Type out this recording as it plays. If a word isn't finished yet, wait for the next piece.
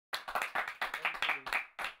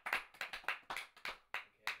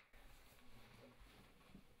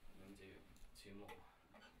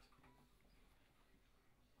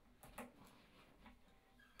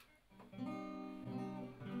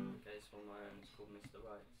called Mr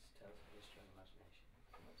Rights, Tales of History and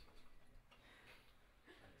Imagination.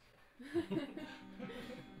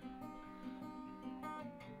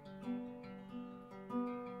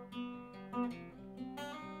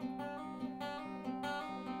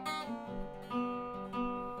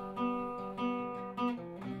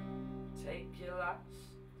 Take your last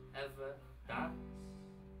ever dance.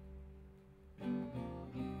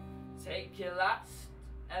 Take your last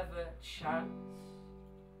ever chance.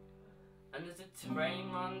 And as the train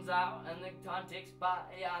runs out and the time ticks by,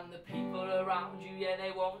 and the people around you, yeah,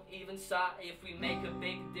 they won't even sigh if we make a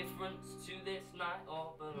big difference to this night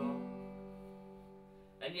all below.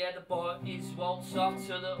 And yeah, the boys waltz off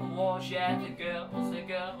to the wars, yeah, the girls,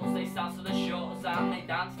 they sail to the shores, and they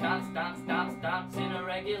dance, dance, dance, dance, dance in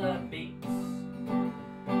irregular beats.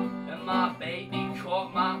 And my baby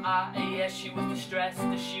caught my eye, yeah, she was distressed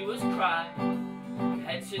as she was crying,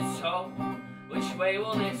 head to toe. Which way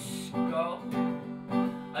will this go?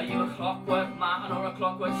 Are you a clockwork man or a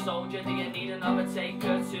clockwork soldier? Do you need another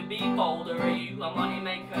taker to be bolder? Are you a money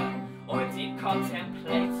maker or a deep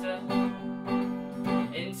contemplator?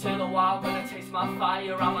 Into the wild, gonna taste my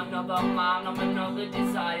fire. I'm another man, I'm another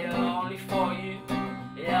desire. Only for you,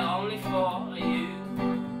 yeah, only for you.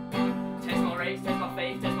 Taste my race, taste my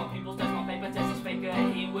faith, taste my peoples, taste my paper, taste his faker,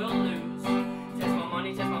 he will lose. Taste my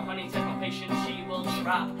money, taste my honey, taste my patience, she will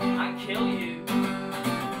trap and kill you.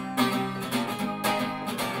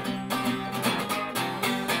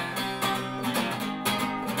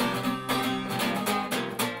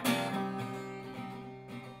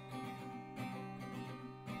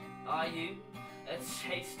 Are you a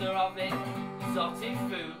taster of exotic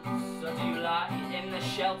foods, or do you lie in the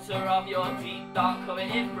shelter of your deep dark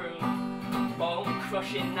coveted room? Bone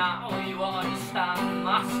crushing now, you will understand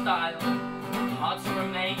my style. Hard to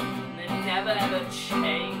remain and never ever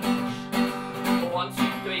change. 1,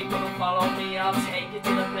 2, 3, come and follow me, I'll take you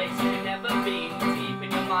to the place you've never been. Deep in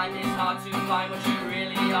your mind it's hard to find what you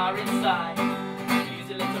really are inside. Use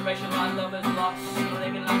alliteration like lovers lost,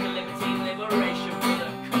 living like a libertine, liberation for the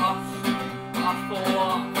cost of for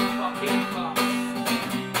what fucking cost.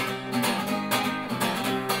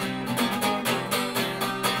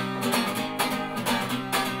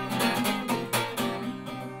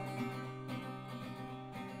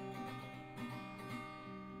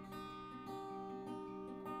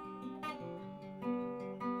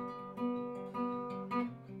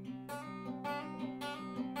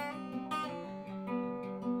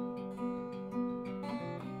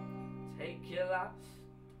 Take your last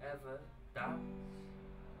ever dance.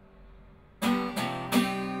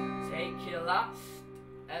 Take your last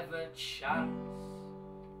ever chance.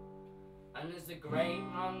 And as the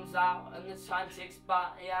grain runs out and the time ticks by,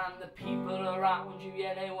 and the people around you,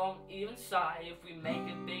 yeah, they won't even sigh if we make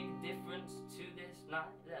a big difference to this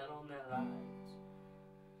night. They'll own their lives.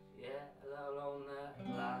 Yeah, they'll own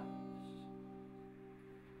their lives.